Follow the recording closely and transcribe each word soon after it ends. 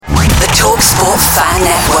TalkSport Fan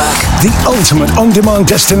Network. The ultimate on-demand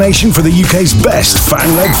destination for the UK's best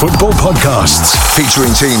fan-led football podcasts.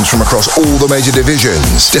 Featuring teams from across all the major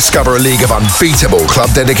divisions. Discover a league of unbeatable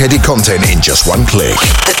club-dedicated content in just one click.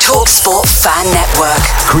 The TalkSport Fan Network.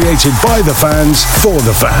 Created by the fans, for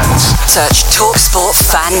the fans. Search TalkSport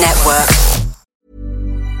Fan Network.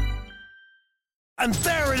 And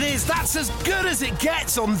there it is, that's as good as it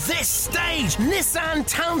gets on this stage. Nissan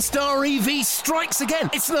Townstar EV strikes again.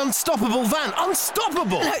 It's an unstoppable van,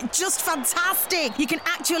 unstoppable. Just fantastic. You can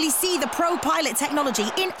actually see the ProPilot technology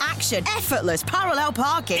in action. Effortless parallel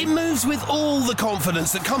parking. It moves with all the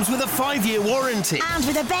confidence that comes with a 5-year warranty. And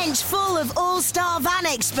with a bench full of all-star van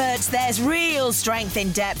experts, there's real strength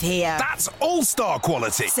in depth here. That's all-star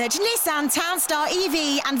quality. Search Nissan Townstar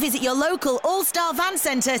EV and visit your local all-star van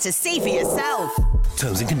centre to see for yourself.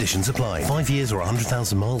 Terms and conditions apply. 5 years or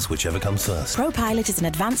 100,000 miles, whichever comes first. ProPilot is an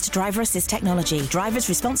advanced driver assist technology. Driver's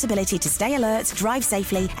responsibility to stay alert, drive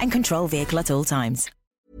safely, and control vehicle at all times.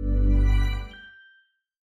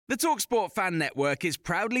 The TalkSport Fan Network is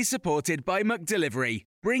proudly supported by McDelivery,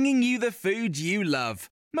 bringing you the food you love.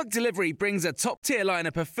 McDelivery brings a top-tier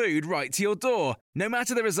lineup of food right to your door. No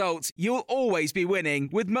matter the result, you'll always be winning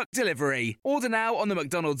with McDelivery. Order now on the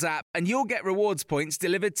McDonald's app and you'll get rewards points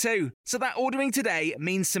delivered too. So that ordering today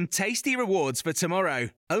means some tasty rewards for tomorrow.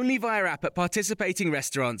 Only via app at participating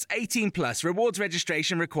restaurants. 18 plus. Rewards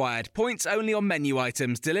registration required. Points only on menu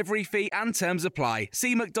items. Delivery fee and terms apply.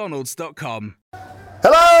 See mcdonalds.com.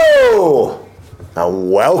 Hello and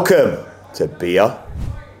welcome to Beer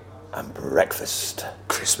and Breakfast.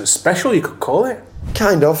 Christmas special, you could call it.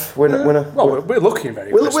 Kind of. We're looking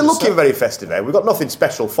very we're Christmas, looking very festive, eh? We've got nothing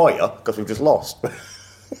special for you because we've just lost.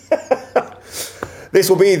 This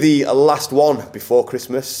will be the last one before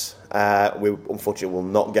Christmas. We unfortunately will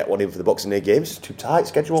not get one in for the Boxing Day games. It's too tight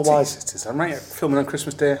schedule-wise. I'm right, filming on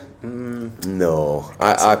Christmas Day. No,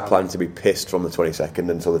 I plan to be pissed from the 22nd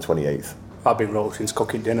until the 28th. I've been rolled since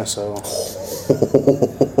cooking dinner, so...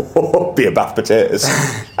 Beer bath potatoes.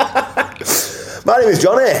 My name is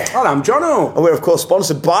Johnny. And I'm Jono. And we're of course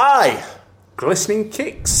sponsored by... Glistening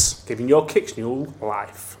Kicks, giving your kicks new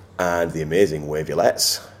life. And the amazing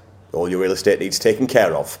Wavulettes. All your real estate needs taken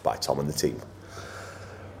care of by Tom and the team.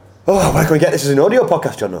 Oh, where can we get this as an audio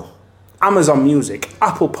podcast, Jono? Amazon Music,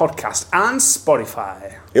 Apple Podcast and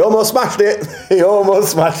Spotify. You almost smashed it. You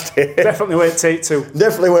almost smashed it. Definitely won't take two.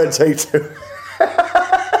 Definitely won't take two.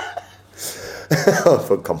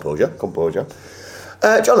 Composure.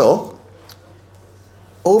 Jono,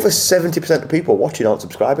 over 70% of people watching aren't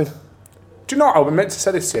subscribing. Do you know what? I was meant to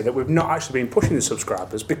say this here, that we've not actually been pushing the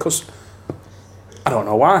subscribers because I don't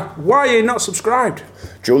know why. Why are you not subscribed?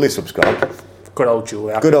 Julie subscribed. Good old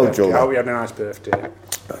Julie. Good old Julie. I hope you had a nice birthday.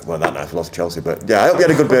 Well, that nice. We lost Chelsea, but yeah, I hope you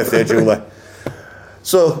had a good birthday, Julie.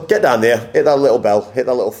 So get down there, hit that little bell, hit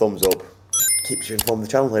that little thumbs up. Keeps you informed of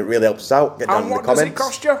the channel. It really helps us out. Get down in the comments. And what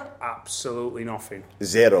does it cost you? Absolutely nothing.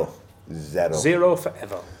 Zero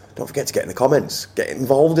forever. Don't forget to get in the comments. Get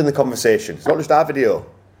involved in the conversation. It's not just our video.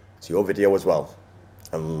 It's your video as well.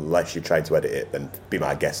 Unless you try to edit it, then be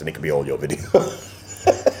my guest and it can be all your video.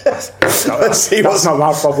 That's not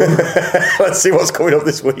my problem. Let's see what's coming up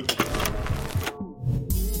this week.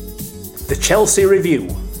 The Chelsea review.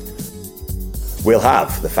 We'll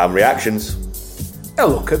have the fan reactions. A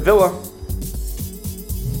look at Villa.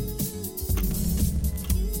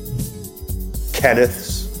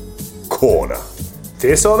 Kenneth's Corner.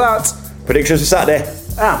 This or that. Predictions for Saturday.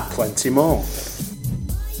 And plenty more.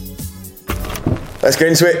 Let's get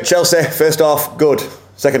into it. Chelsea, first half, good.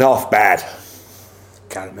 Second half, bad.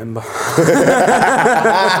 Can't remember.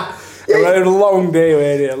 It was a long day,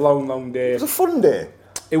 wasn't it? A long day. It was a fun day.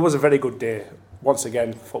 It was a very good day. Once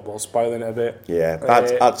again, football spoiling it a bit. Yeah,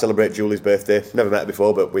 I'd celebrate Julie's birthday. Never met her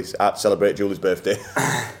before, but we had to celebrate Julie's birthday.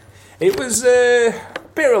 It was a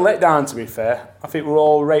bit of a letdown, to be fair. I think we're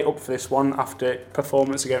all right up for this one after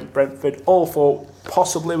performance against Brentford. All thought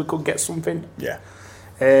possibly we could get something. Yeah.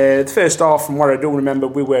 The first half, from what I do remember,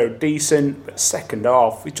 we were decent, but second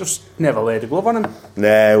half, we just never laid a glove on them.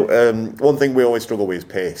 No, one thing we always struggle with is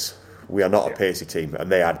pace. We are not a pacey team,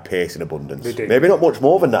 and they had pace in abundance. They did. Maybe not much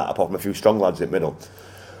more than that, apart from a few strong lads in the middle.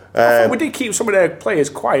 I think we did keep some of their players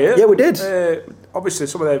quiet. Yeah, we did. Obviously,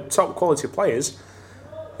 some of their top quality players.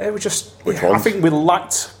 We just, Which I ones? think we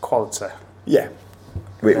lacked quality. Yeah,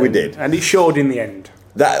 we did. And it showed in the end.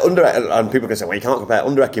 That and people can say, well, you can't compare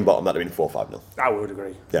under Heckingbottom, that'd have been 4-5-0. I would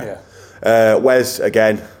agree. Yeah. Wes,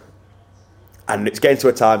 again, and it's getting to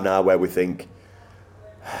a time now where we think,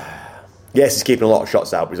 yes, he's keeping a lot of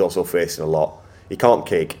shots out, but he's also facing a lot. He can't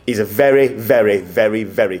kick. He's a very, very, very,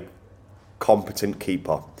 very competent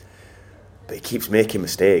keeper. but he keeps making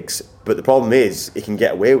mistakes. But the problem is, he can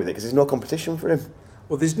get away with it because there's no competition for him.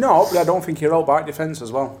 Well, there's not, but I don't think he held back defence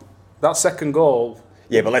as well. That second goal...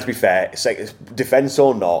 Yeah, but let's be fair, defence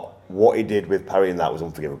or not, what he did with parrying that was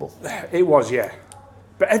unforgivable. It was, yeah.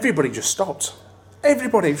 But everybody just stopped.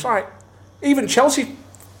 Everybody. It's like, even Chelsea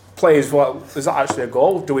players, well, is that actually a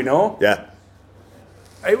goal? Do we know? Yeah.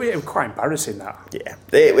 It was quite embarrassing, that. Yeah.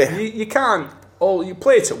 You can't... you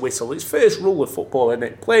play to whistle. It's first rule of football, isn't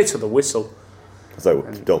it? Play to the whistle. So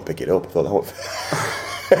don't pick it up. I thought that was...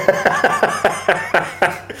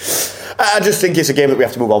 I just think it's a game that we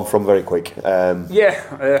have to move on from very quick.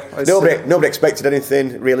 Nobody expected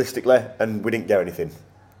anything realistically, and we didn't get anything.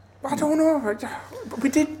 I don't know. We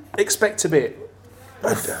did expect a bit.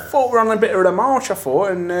 I thought we were on a bit of a march,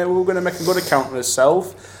 and we were going to make a good account of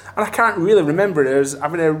ourselves. And I can't really remember it as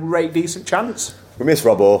having a right decent chance. We missed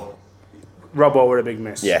Robbo. Robbo were a big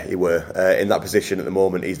miss. Yeah, he were. In that position at the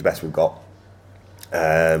moment, he's the best we've got.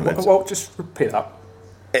 Well, just repeat that.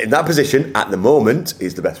 In that position, at the moment,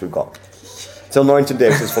 he's the best we've got. Till Norrington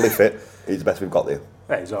Davis is fully fit, he's the best we've got there.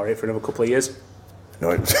 Yeah, he's alright for another couple of years.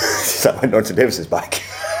 No, Norrington Davis is back.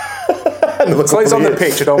 So he's on the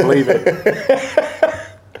pitch, I don't believe it.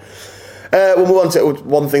 We'll move on to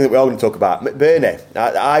one thing that we're all going to talk about. McBurney.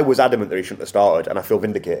 I was adamant that he shouldn't have started, and I feel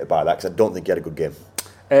vindicated by that because I don't think he had a good game.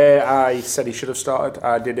 I said he should have started.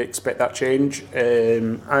 I did expect that change.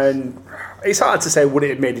 And it's hard to say would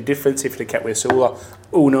it have made a difference if they kept with Sula.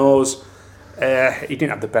 Who knows? He didn't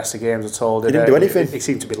have the best of games at all, He didn't do anything. He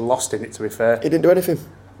seemed to be lost in it, to be fair. He didn't do anything.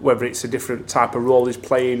 Whether it's a different type of role he's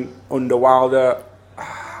playing under Wilder,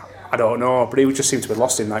 I don't know. But he just seemed to be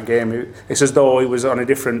lost in that game. It's as though he was on a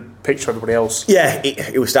different pitch to everybody else. Yeah,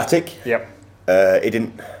 he was static. Yep.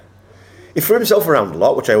 He threw himself around a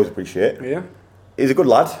lot, which I always appreciate. Yeah. He's a good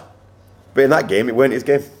lad. But in that game, it weren't his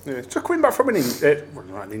game. Yeah. So coming back from an injury,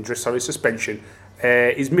 suspension.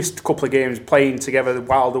 He's missed a couple of games playing together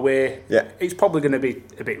Wilder way. Yeah. He's probably going to be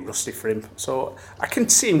a bit rusty for him. So I can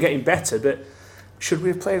see him getting better, but should we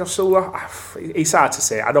have played Osula? It's hard to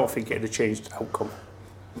say. I don't think it would have changed the outcome.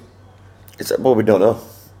 Well, we don't know.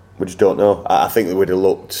 We just don't know. I think that would have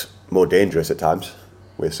looked more dangerous at times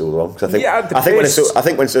with Osula on. I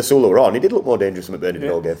think when Osula were on, he did look more dangerous than McBurney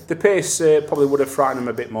did all game. The pace probably would have frightened him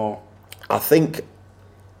a bit more. I think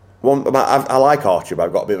I like Archie, but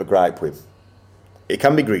I've got a bit of a gripe with him. It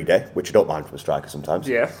can be greedy, which I don't mind from a striker sometimes.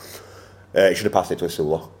 Yeah. He should have passed it to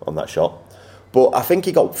Osula on that shot. But I think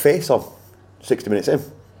he got face on 60 minutes in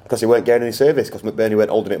because he weren't getting any service because McBurney weren't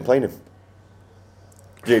holding it and playing him.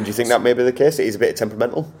 Do you think that may be the case? It is a bit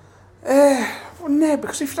temperamental? Well, no,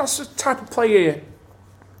 because if that's the type of player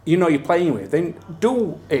you're playing with, then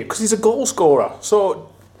do it because he's a goal scorer.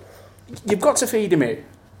 So you've got to feed him it.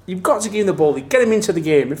 You've got to give him the ball, get him into the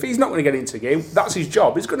game. If he's not going to get into the game, that's his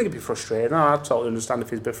job. He's going to be frustrated. I totally understand if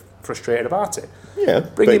he's a bit frustrated about it. Yeah,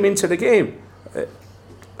 Bring him into the game.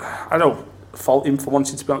 I don't fault him for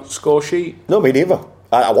wanting to be on the score sheet. No, me neither.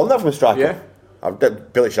 I want that from a striker. Yeah.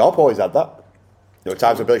 Billy Sharp always had that.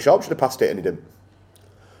 Times when Billy Sharp should have passed it and he didn't.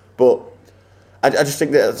 But I just think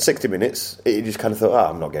that at 60 minutes, he just kind of thought,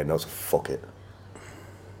 I'm not getting those, so fuck it.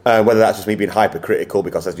 Whether that's just me being hypercritical,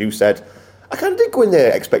 because as you said, I kind of did go in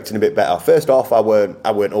there expecting a bit better. First off, I weren't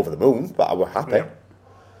over the moon, but I were happy. Yeah.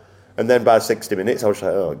 And then by 60 minutes, I was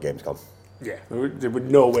like, oh, game's gone. Yeah, there was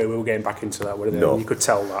no way we were getting back into that, would there? No. You could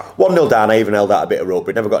tell that. 1-0 down, I even held out a bit of rope.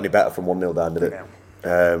 It never got any better from 1-0 down, did it? No.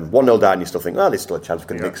 1-0 down, you still think, there's still a chance we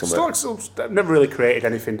can nick somewhere. Still never really created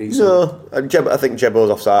anything decent. No, I think Jebo's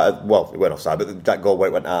offside. Well, he weren't offside, but that goal where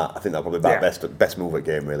it went out, I think that was probably about best move at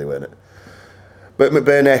game, really, weren't it? But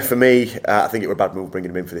McBurney, for me, I think it was a bad move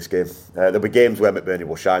bringing him in for this game. There'll be games where McBurney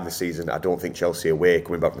will shine this season. I don't think Chelsea away,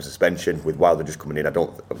 coming back from suspension, with Wilder just coming in,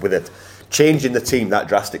 with it changing the team that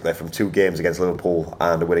drastically from 2 games against Liverpool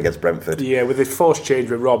and a win against Brentford. Yeah, with the forced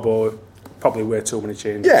change with Robbo, probably were too many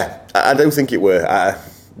changes. Yeah, I do think it were.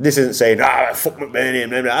 This isn't saying, fuck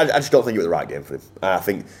McBurney. I just don't think it was the right game for him. I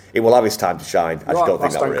think it will have his time to shine. I just don't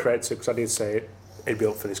think that was it. Credit because I did say he'd be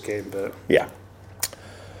up for this game, but... Yeah.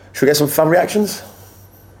 Should we get some fan reactions?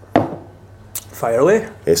 Fire away.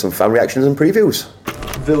 Here's some fan reactions and previews.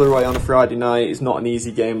 Villarreal on a Friday night is not an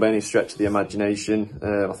easy game by any stretch of the imagination.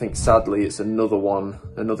 I think sadly it's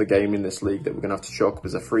another game in this league that we're going to have to chalk up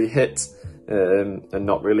as a free hit and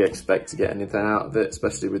not really expect to get anything out of it,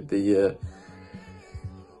 especially with the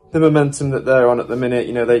momentum that they're on at the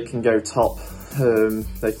minute. They can go top.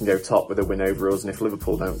 They can go top with a win over us, and if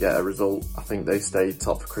Liverpool don't get a result, I think they stay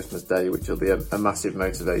top for Christmas Day, which will be a massive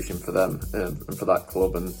motivation for them and for that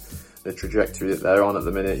club and the trajectory that they're on at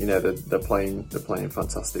the minute. They're playing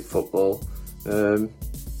fantastic football. As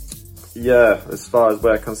far as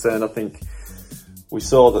we're concerned, I think we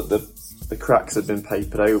saw that the cracks had been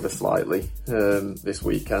papered over slightly this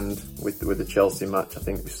weekend with the Chelsea match. I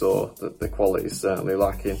think we saw that the quality is certainly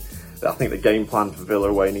lacking. I think the game plan for Villa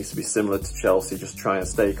away needs to be similar to Chelsea, just try and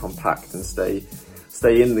stay compact and stay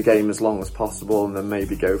in the game as long as possible, and then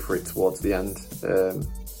maybe go for it towards the end.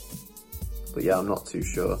 But yeah, I'm not too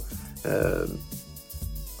sure. But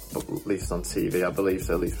at least on TV, I believe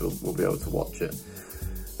so. At least we'll be able to watch it.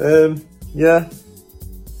 Yeah.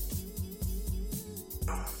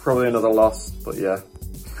 Probably another loss, but yeah.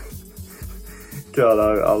 God,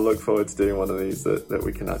 I'll look forward to doing one of these that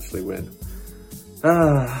we can actually win.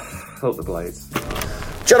 Hope the Blades.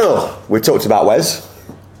 Jono, we've talked about Wes.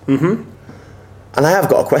 Mm-hmm. And I have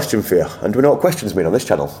got a question for you. And do we know what questions mean on this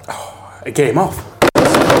channel? Oh, a game off.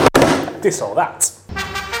 This or that.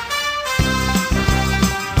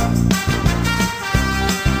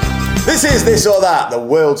 This is This or That, the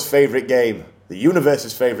world's favourite game. The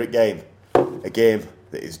universe's favourite game. A game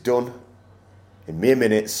that is done in mere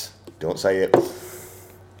minutes. Don't say it.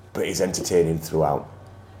 But is entertaining throughout.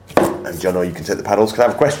 And Jono, you can take the paddles because I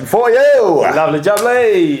have a question for you. Lovely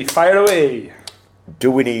jubbly. Fire away.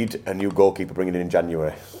 Do we need a new goalkeeper bringing in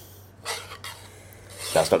January?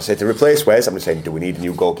 That's not to say to replace Wes. I'm just saying, do we need a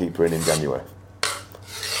new goalkeeper in January?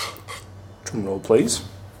 Drum roll, please.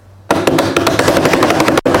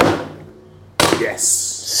 Yes.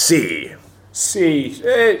 C.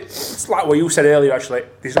 It's like what you said earlier, actually.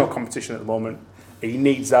 There's no competition at the moment. He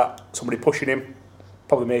needs that. Somebody pushing him.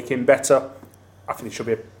 Probably make him better. I think there should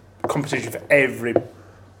be a competition for every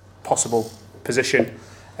possible position.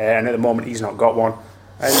 And at the moment, he's not got one.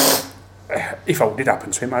 And if it did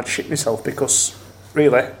happen to him, I'd shit myself because,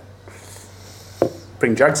 really,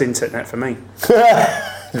 bring Jags into it net for me.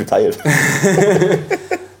 Retired.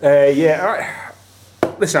 Yeah, all right.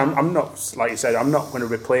 Listen, I'm not, like you said, I'm not going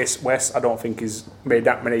to replace Wes. I don't think he's made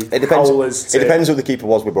that many howlers. It depends who the keeper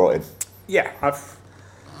was we brought in. Yeah,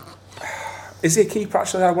 is he a keeper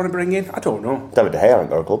actually I want to bring in? I don't know. David De Gea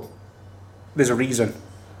ain't got a club. There's a reason.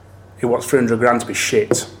 He wants 300 grand to be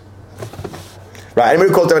shit. Right, anyone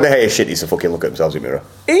who calls David De Gea shit needs to fucking look at themselves in the mirror.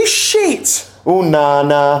 He's shit! Ooh,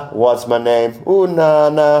 na, what's my name? Ooh,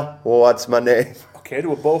 na, what's my name? Okay, they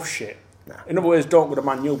were both shit. Nah. In other words, don't go to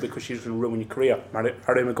Man U because she's going to ruin your career.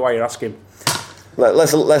 Harry Maguire, ask him.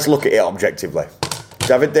 Let's look at it objectively.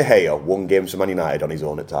 David De Gea won games for Man United on his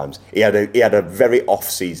own at times. He had a very off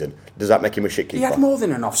season. Does that make him a shit keeper? He had more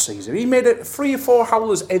than an off season. He made 3 or 4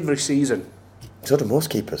 howlers every season. So do most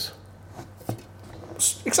keepers.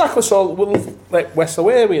 Exactly, so we'll let West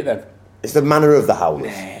away with it then. It's the manner of the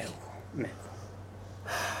howlers. No.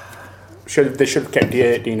 They should have kept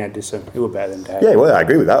Dean Henderson. He was better than Dave. Yeah, well, I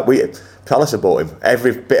agree with that. Palace have bought him.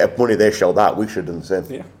 Every bit of money they shelled out, we should have done the same.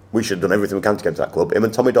 Yeah. We should have done everything we can to get to that club. Him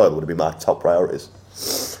and Tommy Doyle would have been my top priorities.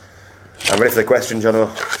 I'm ready for the question, Jono.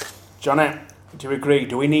 Johnny, do you agree?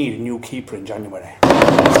 Do we need a new keeper in January?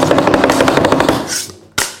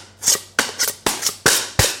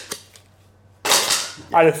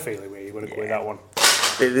 I had a feeling where you were going to go with that one.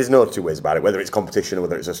 There's no two ways about it, whether it's competition or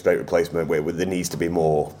whether it's a straight replacement, where there needs to be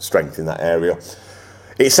more strength in that area.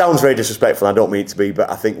 It sounds very disrespectful, I don't mean it to be,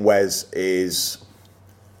 but I think Wes is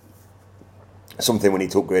something we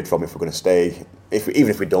need to upgrade from if we're going to stay. Even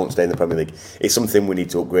if we don't stay in the Premier League, it's something we need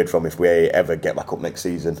to upgrade from if we ever get back up next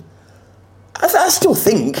season. I still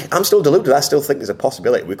think, I'm still deluded, I still think there's a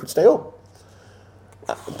possibility we could stay up.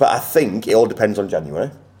 But I think it all depends on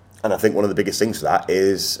January. And I think one of the biggest things for that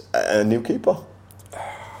is a new keeper.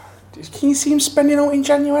 Can you see him spending out in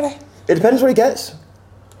January? It depends what he gets.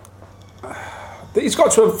 He's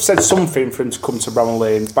got to have said something for him to come to Bramall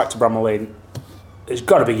Lane, back to Bramall Lane. There's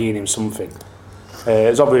got to be giving him something.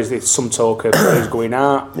 There's obviously some talk of players going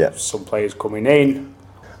out, some players coming in.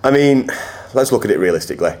 I mean, let's look at it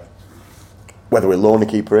realistically. Whether we loan a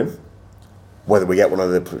keeper in, whether we get one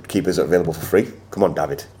of the keepers that are available for free. Come on,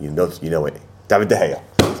 David, you know it. David De Gea.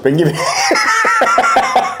 Bring him in.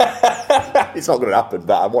 It's not going to happen,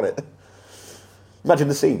 but I want it. Imagine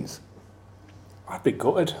the scenes. I'd be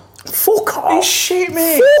gutted. Fuck off. He's shit,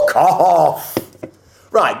 mate. Fuck off.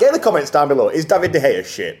 Right, get in the comments down below. Is David De Gea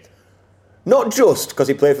shit? Not just because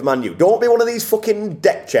he played for Man U. Don't be one of these fucking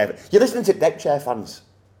deck chair... You're listening to deck chair fans.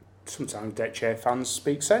 Sometimes deck chair fans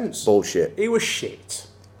speak sense. Bullshit. He was shit.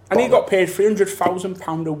 And he got paid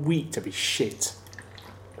 £300,000 a week to be shit.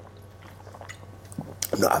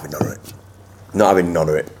 I'm not having none of it. Not having none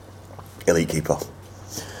of it. Elite keeper.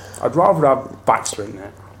 I'd rather have Baxter in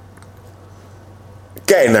there.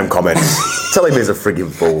 Get in them comments. Tell him he's a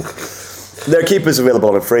frigging fool. There are keepers available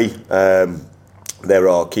on a free. There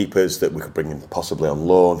are keepers that we could bring in possibly on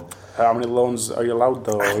loan. How many loans are you allowed,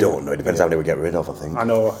 though? I don't know. It depends how many we get rid of, I think. I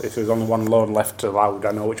know if there's only one loan left allowed,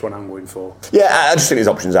 I know which one I'm going for. Yeah, I just think there's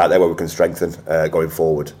options out there where we can strengthen going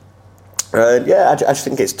forward. I just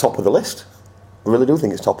think it's top of the list. I really do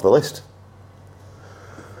think it's top of the list.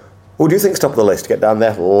 Who do you think's top of the list? Get down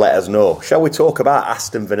there, let us know. Shall we talk about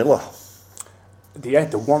Aston Villa? Yeah,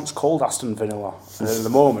 the once called Aston Villa. And at the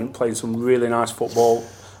moment, playing some really nice football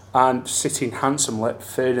and sitting handsomely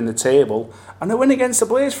third in the table. And a win against the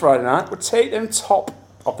Blaze Friday night would take them top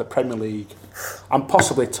of the Premier League and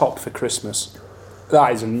possibly top for Christmas.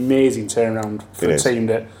 That is an amazing turnaround for a team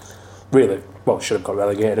that really, should have got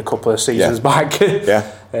relegated a couple of seasons back.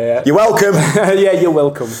 Yeah. You're welcome. Yeah, you're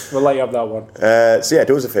welcome. We'll let you have that one. Do us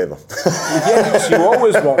a favour. Yes, you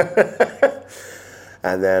always want.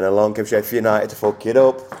 And then along came Sheffield United to fuck it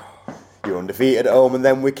up. You're undefeated at home, and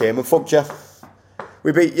then we came and fucked you.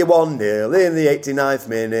 We beat you 1-0 in the 89th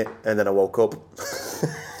minute, and then I woke up.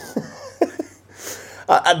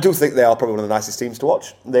 I do think they are probably one of the nicest teams to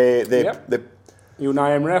watch.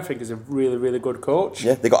 Unai Emery, I think, is a really, really good coach.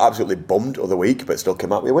 Yeah, they got absolutely bummed the other week, but still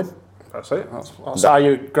came out with a win. That's it. That's how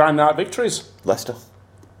you grind out victories. Leicester.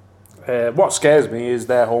 What scares me is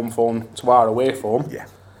their home form to our away form. Yeah.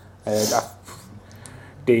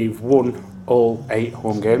 They've won all 8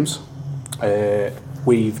 home games.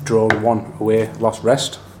 We've drawn 1 away, lost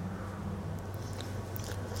rest.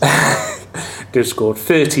 They've scored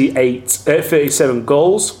 37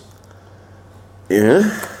 goals.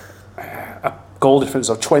 Yeah. A goal difference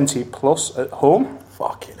of 20 plus at home.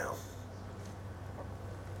 Fucking hell.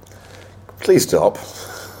 Please stop.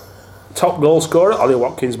 Top goal scorer, Ollie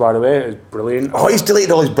Watkins, by the way, is brilliant. Oh, he's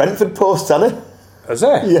deleted all his Brentford posts, hasn't he? Has he?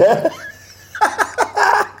 Yeah.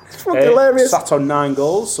 It's fucking hilarious. Sat on 9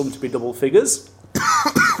 goals, some to be double figures.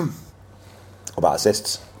 What about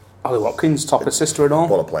assists? Ollie Watkins, top assister and all.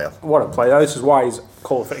 What a player. What a player. This is why he's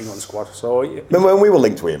called for England squad. So, remember when we were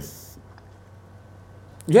linked with him?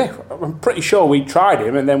 Yeah, I'm pretty sure we tried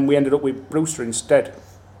him and then we ended up with Brewster instead.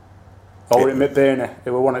 Or at McBurney,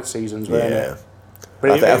 who were one at seasons, weren't they?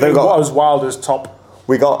 But I think it was Wilder's top.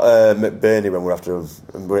 We got McBurney when we were after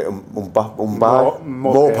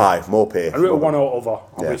Maupay. And we were 1 out over,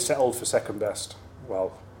 and we settled for second best.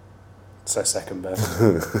 Well, say second best.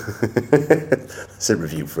 It's a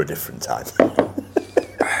review for a different time.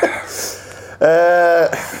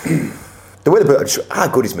 How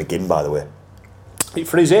good is McGinn, by the way?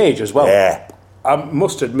 For his age as well. Yeah. I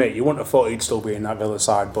must admit, you wouldn't have thought he'd still be in that Villa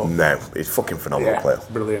side, but... No, he's a fucking phenomenal player.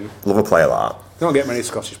 Brilliant. Love a player like that. You don't get many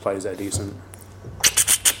Scottish players that are decent.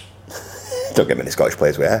 Don't get many Scottish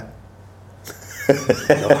players with hair.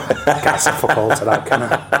 I can't say fuck all to that, can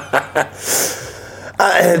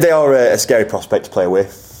I? They are a scary prospect to play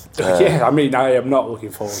with. I am not looking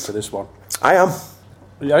forward to this one. I am.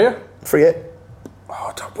 Are you? Free it.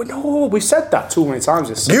 Oh, no, we said that too many times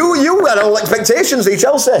this season. You had all expectations, the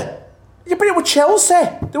Chelsea. Yeah, but it was Chelsea.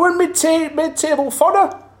 They were mid-table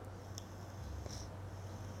fodder.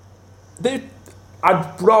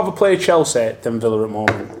 I'd rather play Chelsea than Villa at the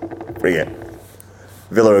moment. Bring it.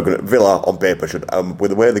 Villa on paper should,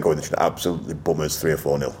 with the way they're going, they should absolutely bum us 3 or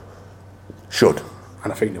 4-0. Should.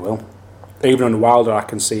 And I think they will. Even under Wilder, I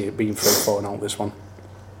can see it being 3-4 out this one.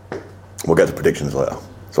 We'll get to predictions later.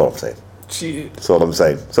 That's all I'm saying. Gee. That's all I'm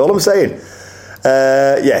saying.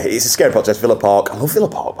 It's a scary protest. Villa Park. I love Villa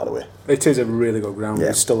Park, by the way. It is a really good ground. Yeah.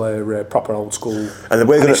 It's still a proper old school. And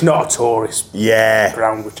it's not a tourist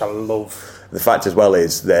ground, which I love. The fact as well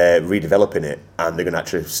is they're redeveloping it and they're going to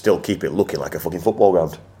actually still keep it looking like a fucking football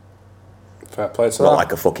ground. Fair play to that. Not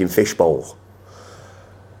like a fucking fishbowl.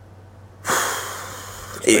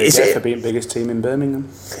 Is it for being biggest team in Birmingham?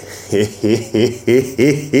 And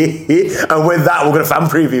with that, we're going to fan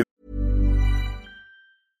preview.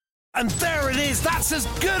 And there it is, that's as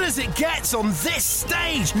good as it gets on this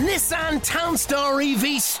stage. Nissan Townstar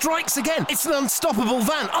EV strikes again. It's an unstoppable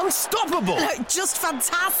van, unstoppable. Just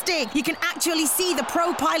fantastic. You can actually see the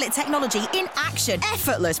ProPilot technology in action.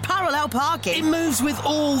 Effortless parallel parking. It moves with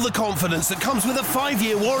all the confidence that comes with a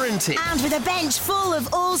 5-year warranty. And with a bench full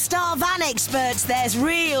of all-star van experts, there's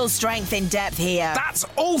real strength in depth here. That's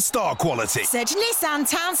all-star quality. Search Nissan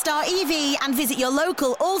Townstar EV and visit your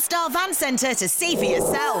local all-star van centre to see for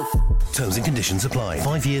yourself. Terms and conditions apply.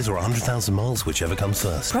 5 years or 100,000 miles, whichever comes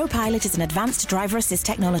first. ProPilot is an advanced driver assist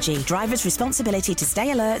technology. Driver's responsibility to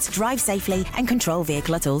stay alert, drive safely, and control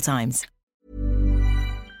vehicle at all times.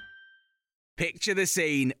 Picture the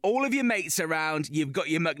scene. All of your mates around, you've got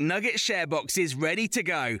your McNugget share boxes ready to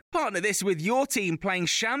go. Partner this with your team playing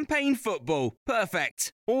champagne football.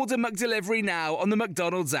 Perfect. Order McDelivery now on the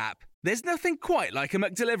McDonald's app. There's nothing quite like a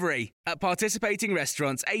McDelivery. At participating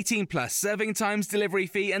restaurants, 18 plus serving times, delivery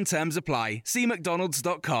fee and terms apply. See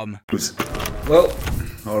mcdonalds.com. Well,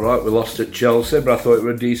 all right, we lost at Chelsea, but I thought it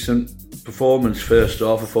was a decent performance first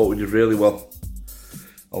half. I thought we did really well.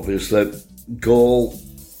 Obviously, goal,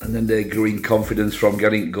 and then they grew in confidence from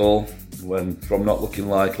getting goal, from not looking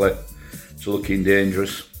likely to looking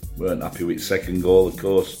dangerous. Weren't happy with second goal, of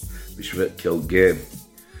course, which would have killed game.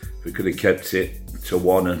 If we could have kept it to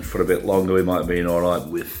 1 and for a bit longer, we might have been all right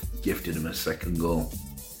with gifting him a second goal.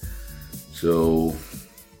 So,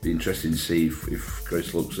 be interesting to see if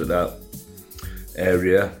Chris looks at that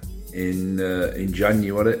area in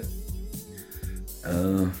January.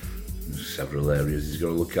 Several areas he's got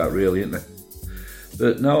to look at, really, isn't there?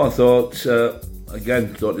 But no, I thought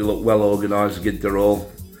he looked well organised, did the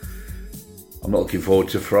role. I'm not looking forward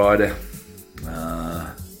to Friday.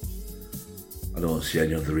 I don't see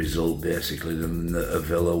any other result basically than a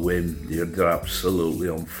Villa win. They're absolutely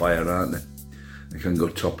on fire, aren't they? They can go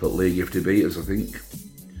top at league if they beat us, I think.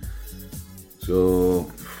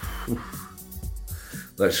 So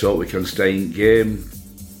let's hope we can stay in game,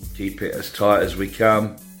 keep it as tight as we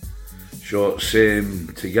can, show same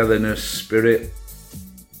togetherness, spirit.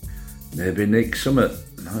 Maybe nick summit.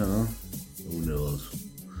 I don't know. Who knows?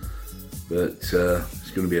 But it's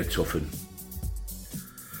going to be a tough one.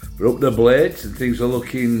 We're up the blades and things are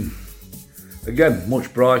looking, again,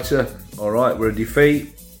 much brighter. All right, we're a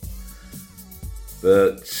defeat.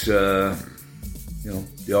 But,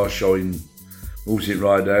 they are showing moves in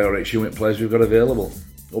right direction with players we've got available.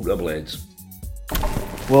 Up the blades.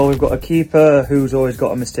 Well, we've got a keeper who's always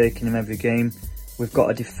got a mistake in him every game. We've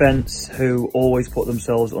got a defence who always put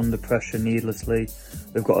themselves under pressure needlessly.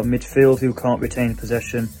 We've got a midfield who can't retain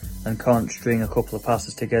possession and can't string a couple of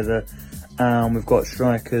passes together. And we've got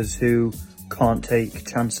strikers who can't take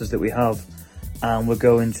chances that we have. And we're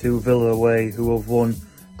going to Villa away, who have won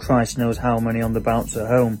Christ knows how many on the bounce at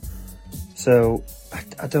home. So,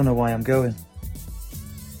 I don't know why I'm going.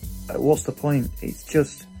 What's the point? It's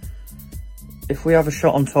just, if we have a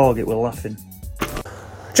shot on target, we're laughing.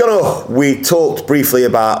 Jono, we talked briefly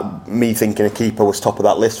about me thinking a keeper was top of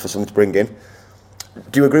that list for someone to bring in.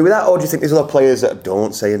 Do you agree with that, or do you think there's other players that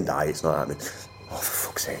don't say and die, it's not happening? Oh, for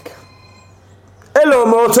fuck's sake. Hello,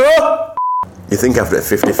 Moto! You think after the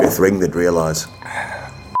 55th ring they'd realise.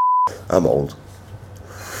 I'm old.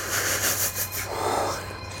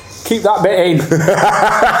 Keep that bit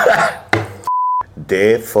in.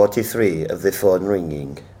 Day 43 of the phone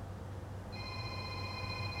ringing.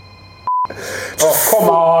 Oh, come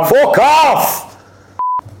on! Fuck off!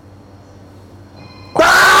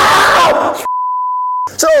 Ah!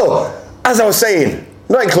 So, as I was saying,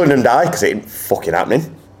 not including and die, because it ain't fucking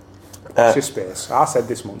happening. It's your space. I said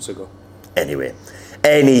this months ago. Anyway,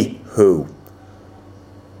 anywho.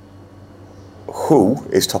 Who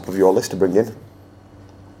is top of your list to bring in?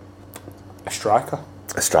 A striker.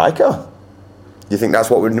 A striker? You think that's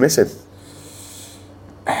what we're missing?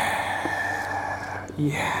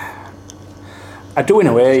 Yeah. I do in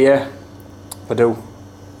a way, yeah. I do.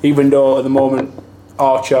 Even though at the moment,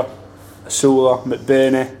 Archer, Asula,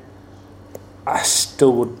 McBurney, I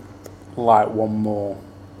still would like one more.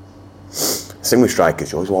 Same with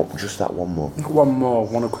strikers, you always want just that one more. One more,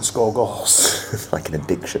 one who can score goals. It's like an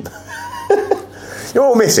addiction. You know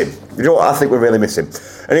what we're missing? You know what I think we're really missing?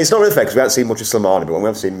 And it's not really fair because we haven't seen much of Slimani, but when we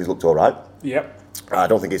have seen him, he's looked alright. Yep. I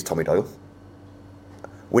don't think it's Tommy Doyle.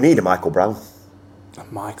 We need a Michael Brown. A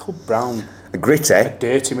Michael Brown. A gritty. A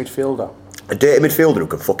dirty midfielder. A dirty midfielder who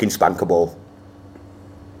can fucking spank a ball.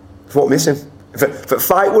 That's what we're missing. For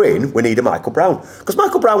fight we're in, we need a Michael Brown. Because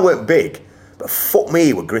Michael Brown weren't big, but fuck me,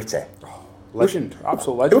 he were gritty. Legend,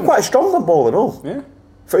 absolute legend. He was quite strong on ball and all. Yeah.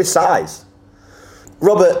 For his size.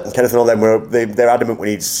 Robert and Kenneth and all them, they're adamant we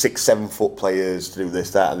need 6-7 foot players to do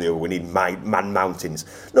this, that and the other. We need man mountains.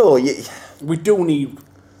 No, we do need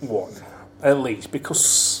one, at least,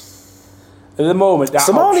 because at the moment...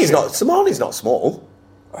 Somali's not small.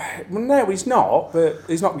 Well, no, he's not, but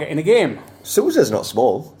he's not getting a game. Sousa's not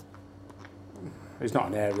small. He's not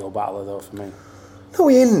an aerial battler, though, for me. No,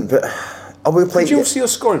 he isn't, but... Are we playing? Did you see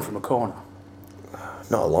us scoring from a corner?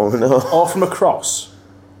 Not long, no. Or from a cross?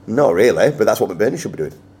 Not really, but that's what McBurney should be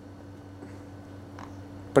doing.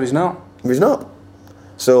 But he's not. He's not.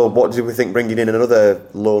 So what do we think bringing in another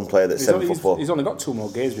lone player that's 7'4"? He's only got 2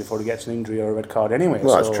 more games before he gets an injury or a red card anyway.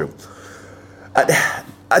 Well, that's true.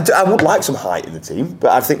 I would like some height in the team,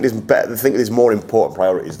 but I think there's more important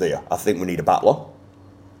priorities there. I think we need a battler,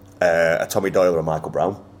 a Tommy Doyle or a Michael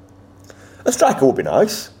Brown. A striker would be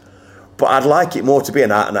nice, but I'd like it more to be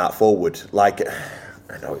an out-and-out forward, like,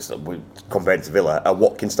 I know it's compared to Villa, a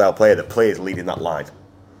Watkins-style player that plays leading that line.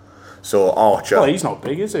 So Archer... Well, he's not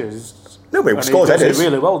big, is he? No, but he and scores he does headers. it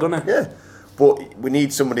really well, doesn't he? Yeah. But we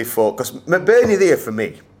need somebody for... Because McBurney there, for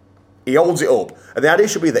me, he holds it up. And the idea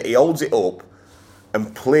should be that he holds it up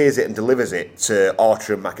and plays it and delivers it to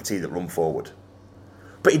Archer and McAtee that run forward.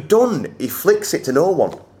 But he flicks it to no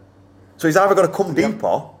one. So he's either got to come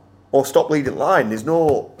deeper or stop leading line. There's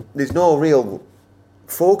no real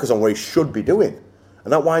focus on what he should be doing.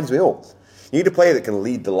 And that winds me up. You need a player that can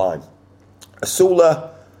lead the line.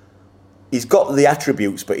 Asula, he's got the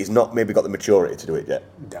attributes, but he's not maybe got the maturity to do it yet.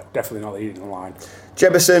 No, definitely not leading the line.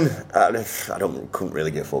 Jefferson, couldn't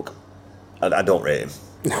really give a fuck. I don't rate him.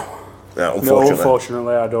 No,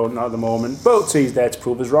 unfortunately, I don't at the moment. But he's there to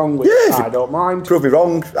prove us wrong, which I don't mind. Prove me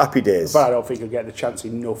wrong, happy days. But I don't think he'll get the chance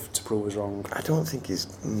enough to prove us wrong. I don't think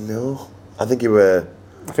no. I think I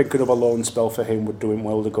think another loan spell for him would do him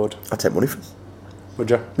well the good. I'd take money from him. Would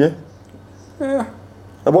you? Yeah. Yeah.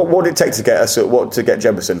 And what would it take to get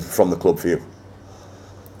Jefferson from the club for you?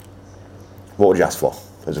 What would you ask for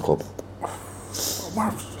as a club?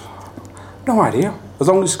 No idea. As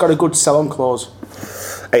long as he's got a good sell-on clause.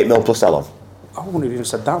 8 mil plus sell-on? I wouldn't have even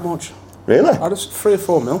said that much. Really? I'd just 3 or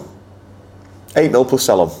 4 mil. 8 mil plus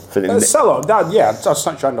sell-on. Sell-on? I'd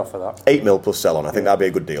snatch your hand off for that. 8 mil plus sell-on. I think that'd be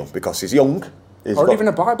a good deal because he's young. Or even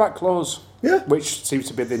a buyback clause. Yeah. Which seems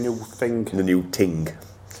to be the new thing. The new ting.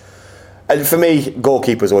 And for me,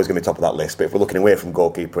 goalkeeper's always going to be top of that list. But if we're looking away from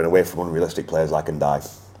goalkeeper and away from unrealistic players like Ndiaye,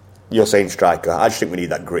 you're saying striker. I just think we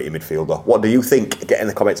need that gritty midfielder. What do you think? Get in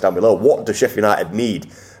the comments down below. What does Sheffield United need?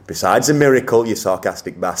 Besides a miracle, you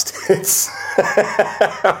sarcastic bastards. And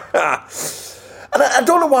I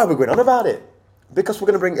don't know why we're going on about it. Because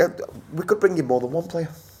we're going to we could bring in more than one player.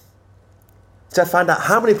 To find out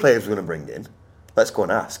how many players we're going to bring in, let's go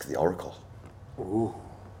and ask the Oracle. Ooh.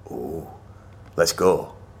 Let's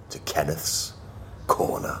go to Kenneth's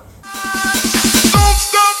Corner. Don't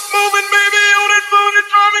stop moving, baby, on it,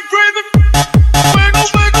 driving crazy.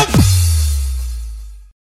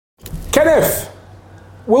 Kenneth!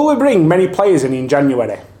 Will we bring many players in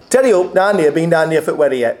January? Tell you up down here, been down here for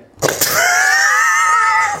where yet.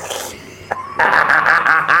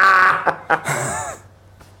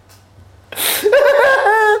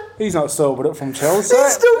 He's not sobered up from Chelsea.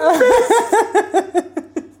 He's still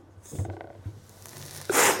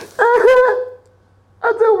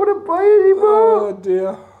I don't want to play anymore. Oh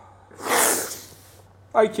dear.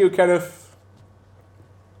 Thank you, Kenneth.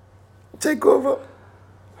 Take over.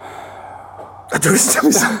 I do it to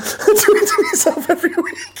myself every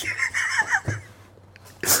week.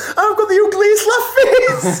 I've got the ugliest laugh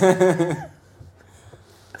face.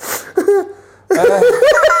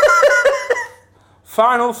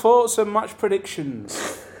 Final thoughts and match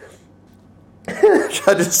predictions. Should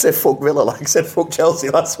I just say fuck Villa like I said fuck Chelsea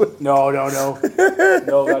last week? No. No,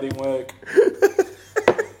 that didn't work.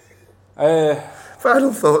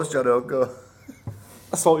 Final thoughts, John, go.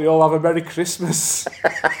 I thought you all have a Merry Christmas.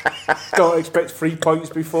 Don't expect 3 points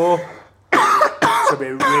before. It's going to be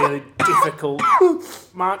a really difficult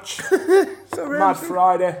match. Mad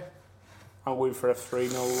Friday. I'm going for a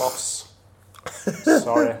 3-0 loss.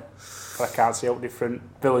 Sorry. But I can't see how different.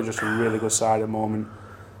 Villa just a really good side at the moment.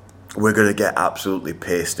 We're going to get absolutely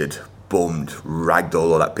pasted, bummed, ragged all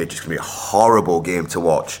over that pitch. It's going to be a horrible game to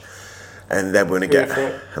watch. And then we're going to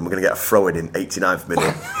get a throw in 89th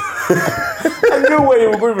minute. I knew where you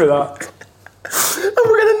were going with that. And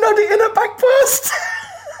we're going to nod it in a back post.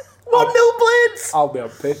 1-0 Blades. I'll be on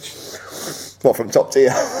pitch. What, from top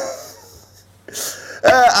tier?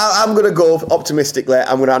 I'm going to go optimistically.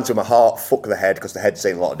 I'm going to answer my heart. Fuck the head, because the head's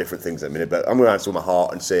saying a lot of different things at the minute. But I'm going to answer my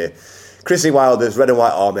heart and say Chrissy Wilder's Red and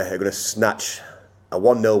White Army are going to snatch a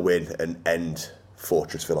 1-0 win and end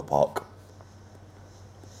Fortress Villa Park.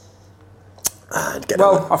 And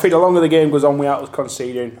I think the longer the game goes on without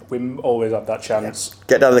conceding, we always have that chance.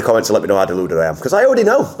 Get down in the comments and let me know how deluded I am, because I already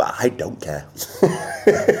know, but I don't care.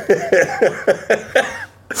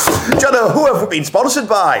 Jono, who have we been sponsored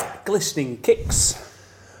by? Glistening Kicks.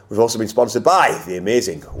 We've also been sponsored by the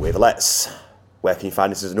amazing Wavelets. Where can you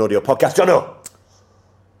find us as an audio podcast, Jono?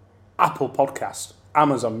 Apple Podcast,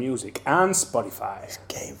 Amazon Music, and Spotify. He's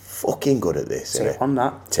getting fucking good at this. Take one,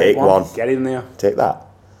 that. Take one. Get in there. Take that.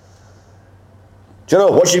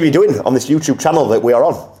 Jono, what should you be doing on this YouTube channel that we are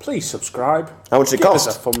on? Please subscribe. How much does it cost?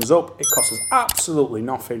 Give us a thumbs up. It costs us absolutely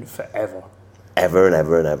nothing forever. Ever and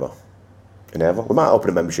ever and ever. And ever. We might open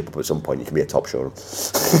a membership up at some point. You can be a top showroom.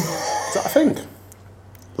 Is that a thing?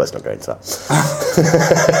 Let's not get into that.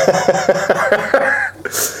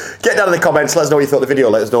 Get down in the comments. Let us know what you thought of the video.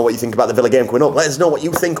 Let us know what you think about the Villa game coming up. Let us know what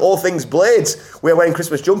you think all things Blades. We're wearing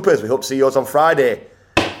Christmas jumpers. We hope to see yours on Friday.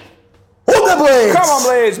 Up the Blades! Come on,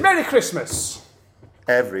 Blades. Merry Christmas.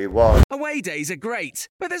 everyone. Away days are great,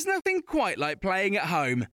 but there's nothing quite like playing at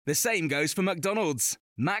home. The same goes for McDonald's.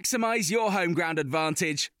 Maximise your home ground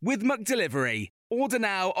advantage with McDelivery. Order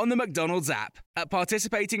now on the McDonald's app. At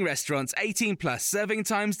participating restaurants, 18 plus serving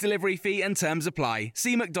times, delivery fee and terms apply.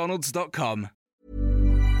 See mcdonalds.com.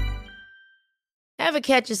 Ever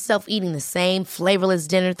catch yourself eating the same flavorless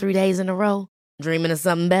dinner 3 days in a row? Dreaming of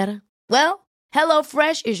something better? Well,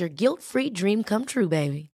 HelloFresh is your guilt-free dream come true,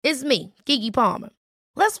 baby. It's me, Keke Palmer.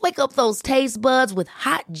 Let's wake up those taste buds with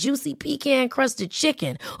hot, juicy pecan-crusted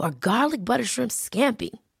chicken or garlic butter shrimp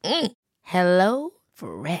scampi. Hello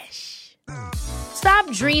Fresh.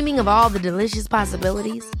 Stop dreaming of all the delicious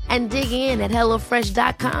possibilities and dig in at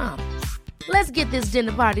HelloFresh.com. Let's get this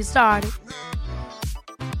dinner party started.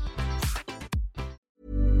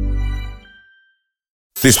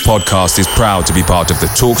 This podcast is proud to be part of the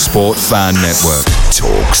TalkSport Fan Network.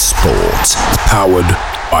 TalkSport. Powered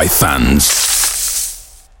by fans.